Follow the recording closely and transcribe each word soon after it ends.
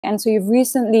And so you've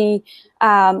recently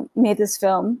made this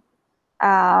film,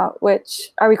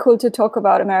 which, are we cool to talk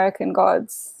about American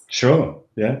Gods? Sure.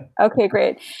 Yeah. Okay,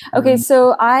 great. Okay,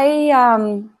 so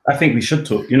I think we should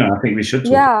talk. I think we should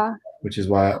talk. Yeah. Which is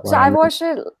why. So I've watched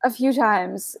it a few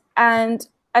times, and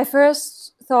I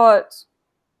first thought,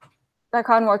 I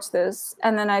can't watch this,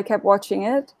 and then I kept watching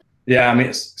it. Yeah, I mean,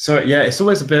 it's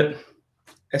always a bit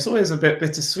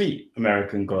bittersweet,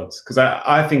 American Gods, because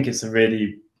I think it's a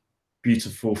really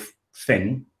beautiful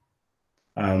thing,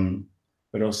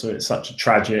 but also it's such a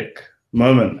tragic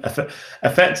moment.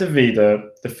 Effectively,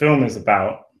 the film is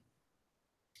about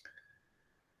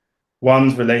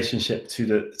one's relationship to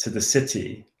the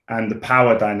city and the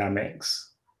power dynamics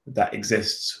that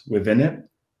exists within it,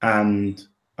 and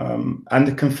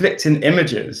the conflicting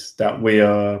images that we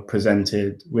are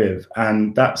presented with,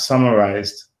 and that's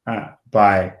summarized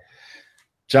by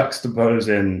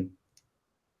juxtaposing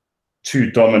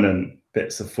two dominant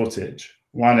bits of footage.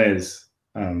 One is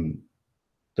the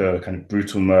kind of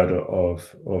brutal murder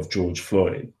of George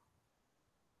Floyd,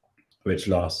 which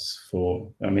lasts for,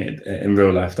 I mean, in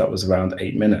real life, that was around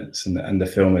 8 minutes, and the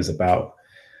film is about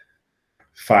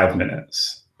 5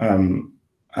 minutes.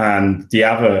 And the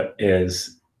other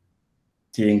is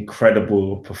the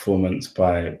incredible performance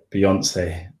by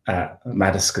Beyonce at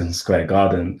Madison Square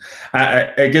Garden.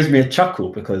 It gives me a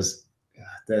chuckle because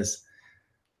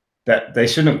they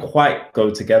shouldn't quite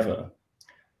go together.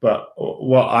 But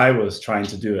what I was trying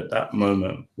to do at that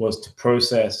moment was to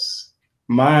process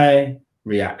my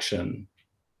reaction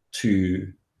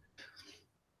to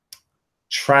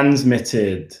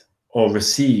transmitted or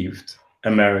received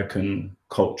American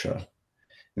culture.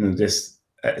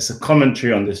 It's a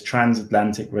commentary on this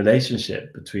transatlantic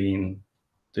relationship between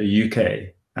the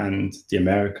UK and the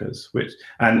Americas,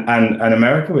 and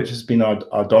America, which has been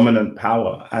our dominant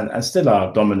power and still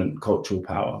our dominant cultural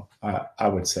power, I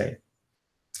would say.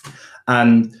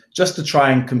 And just to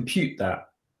try and compute that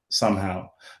somehow.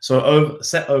 So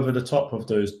set over the top of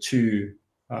those two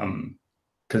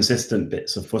consistent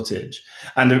bits of footage.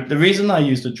 And the reason I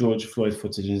use the George Floyd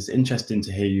footage, and it's interesting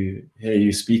to hear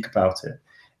you speak about it,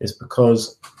 is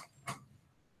because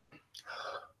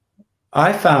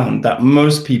I found that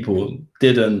most people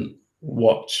didn't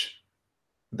watch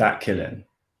that killing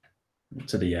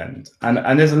to the end,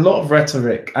 and there's a lot of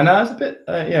rhetoric, and I was a bit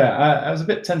I was a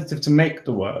bit tentative to make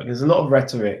the work. There's a lot of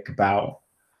rhetoric about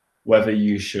whether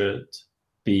you should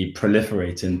be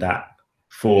proliferating that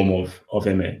form of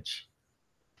image,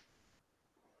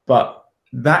 but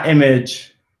that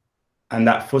image and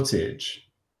that footage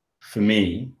for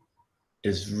me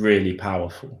is really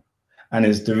powerful, and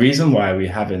is the reason why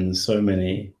we're having so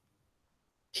many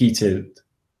heated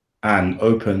and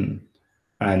open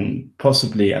and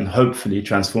possibly and hopefully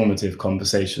transformative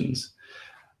conversations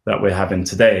that we're having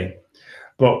today.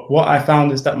 But what I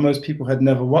found is that most people had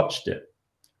never watched it,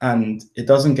 and it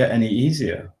doesn't get any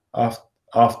easier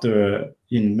after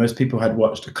most people had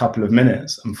watched a couple of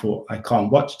minutes and thought, I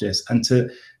can't watch this. And to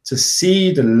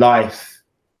see the life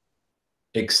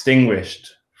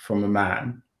extinguished from a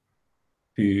man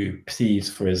who pleads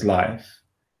for his life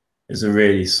is a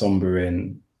really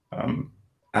sombering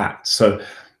act. So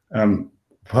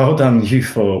well done you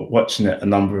for watching it a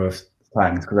number of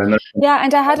times, because I know. Yeah,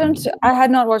 and I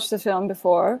had not watched the film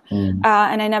before, and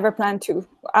I never planned to.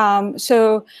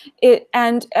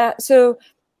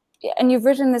 And you've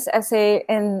written this essay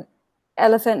in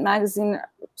Elephant magazine,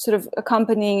 sort of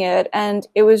accompanying it, and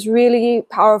it was really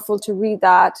powerful to read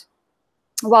that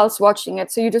whilst watching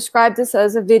it. So you described this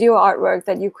as a video artwork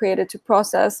that you created to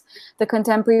process the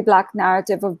contemporary Black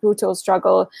narrative of brutal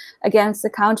struggle against the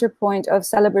counterpoint of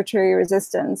celebratory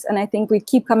resistance. And I think we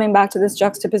keep coming back to this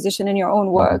juxtaposition in your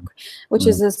own work, which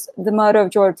is the murder of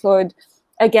George Floyd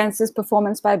against this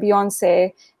performance by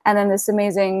Beyonce, and then this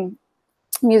amazing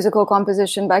musical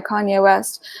composition by Kanye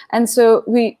West. And so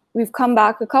we've come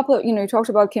back a couple of, you talked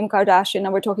about Kim Kardashian,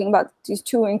 and we're talking about these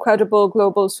two incredible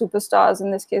global superstars. In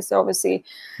this case, they're obviously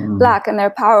Black and they're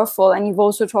powerful. And you've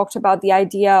also talked about the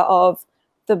idea of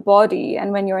the body,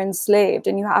 and when you're enslaved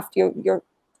and you're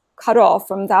cut off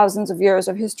from thousands of years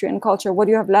of history and culture, what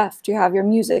do you have left? You have your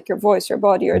music, your voice, your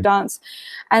body, your dance.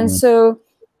 And so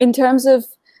in terms of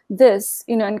this,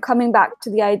 and coming back to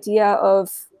the idea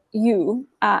of you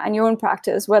and your own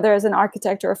practice, whether as an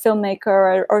architect or a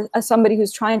filmmaker or as somebody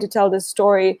who's trying to tell this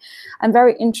story, I'm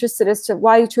very interested as to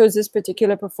why you chose this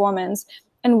particular performance,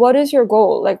 and what is your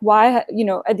goal? Like, why,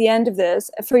 at the end of this,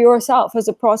 for yourself as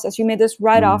a process, you made this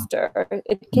right after,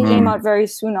 it came out very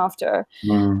soon after.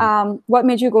 What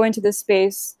made you go into this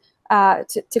space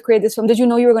to create this film? Did you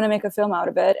know you were going to make a film out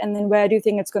of it? And then where do you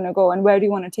think it's going to go, and where do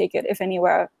you want to take it, if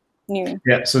anywhere? new.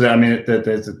 Yeah. So I mean,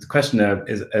 the question there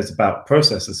is about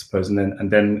process, I suppose,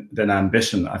 and then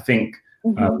ambition. I think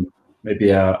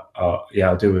maybe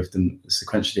I'll deal with them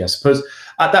sequentially. I suppose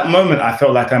at that moment I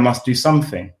felt like I must do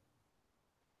something.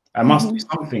 I must do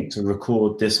something to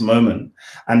record this moment,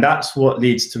 and that's what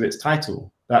leads to its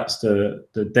title. That's the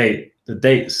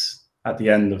dates at the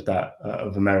end of that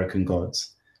of American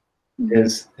Gods.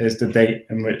 Is the date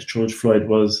in which George Floyd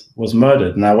was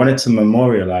murdered, and I wanted to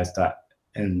memorialize that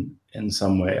in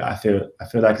some way. I feel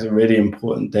like it's a really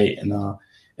important date in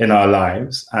our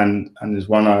lives, and is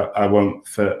one I won't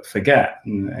forget.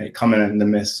 And it coming in the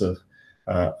midst of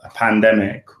a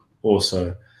pandemic,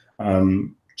 also,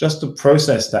 just to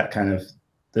process that kind of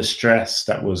the stress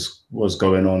that was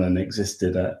going on and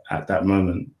existed at that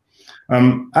moment,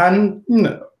 and you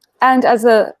know. And as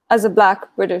a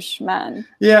Black British man.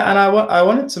 Yeah, and I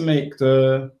wanted to make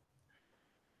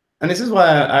and this is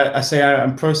why I say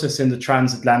I'm processing the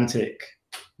transatlantic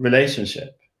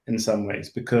relationship in some ways,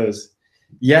 because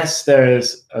yes, there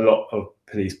is a lot of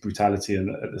police brutality at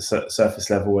the surface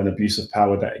level and abuse of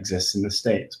power that exists in the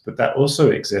States, but that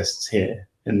also exists here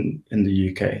in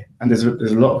the UK. And there's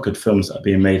a lot of good films that are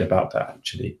being made about that,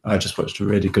 actually. I just watched a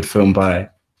really good film by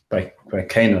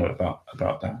Kanye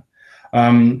about that.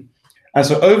 And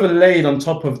so overlaid on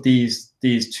top of these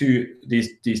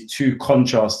two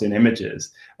contrasting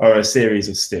images are a series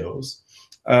of stills,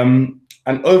 and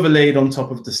overlaid on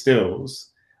top of the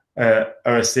stills are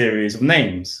a series of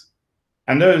names,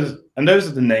 and those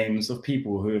are the names of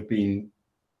people who have been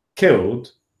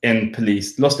killed in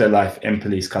police, lost their life in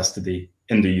police custody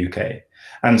in the UK.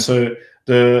 And so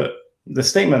the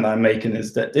statement I'm making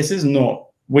is that this is not,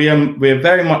 we're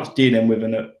very much dealing with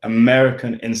an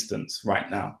American instance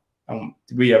right now.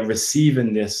 We are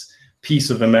receiving this piece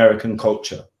of American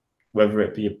culture, whether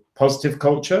it be a positive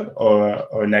culture or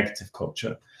a negative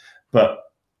culture. But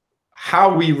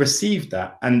how we receive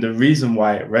that and the reason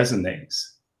why it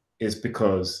resonates is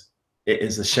because it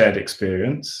is a shared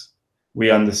experience.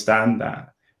 We understand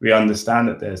that. We understand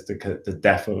that there's the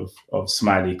death of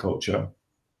smiley culture.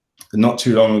 Not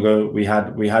too long ago, we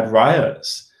had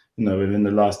riots, you know, within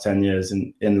the last 10 years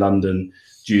in London,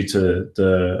 due to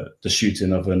the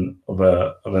shooting of an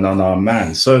unarmed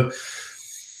man. So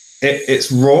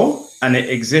it's raw and it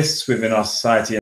exists within our society.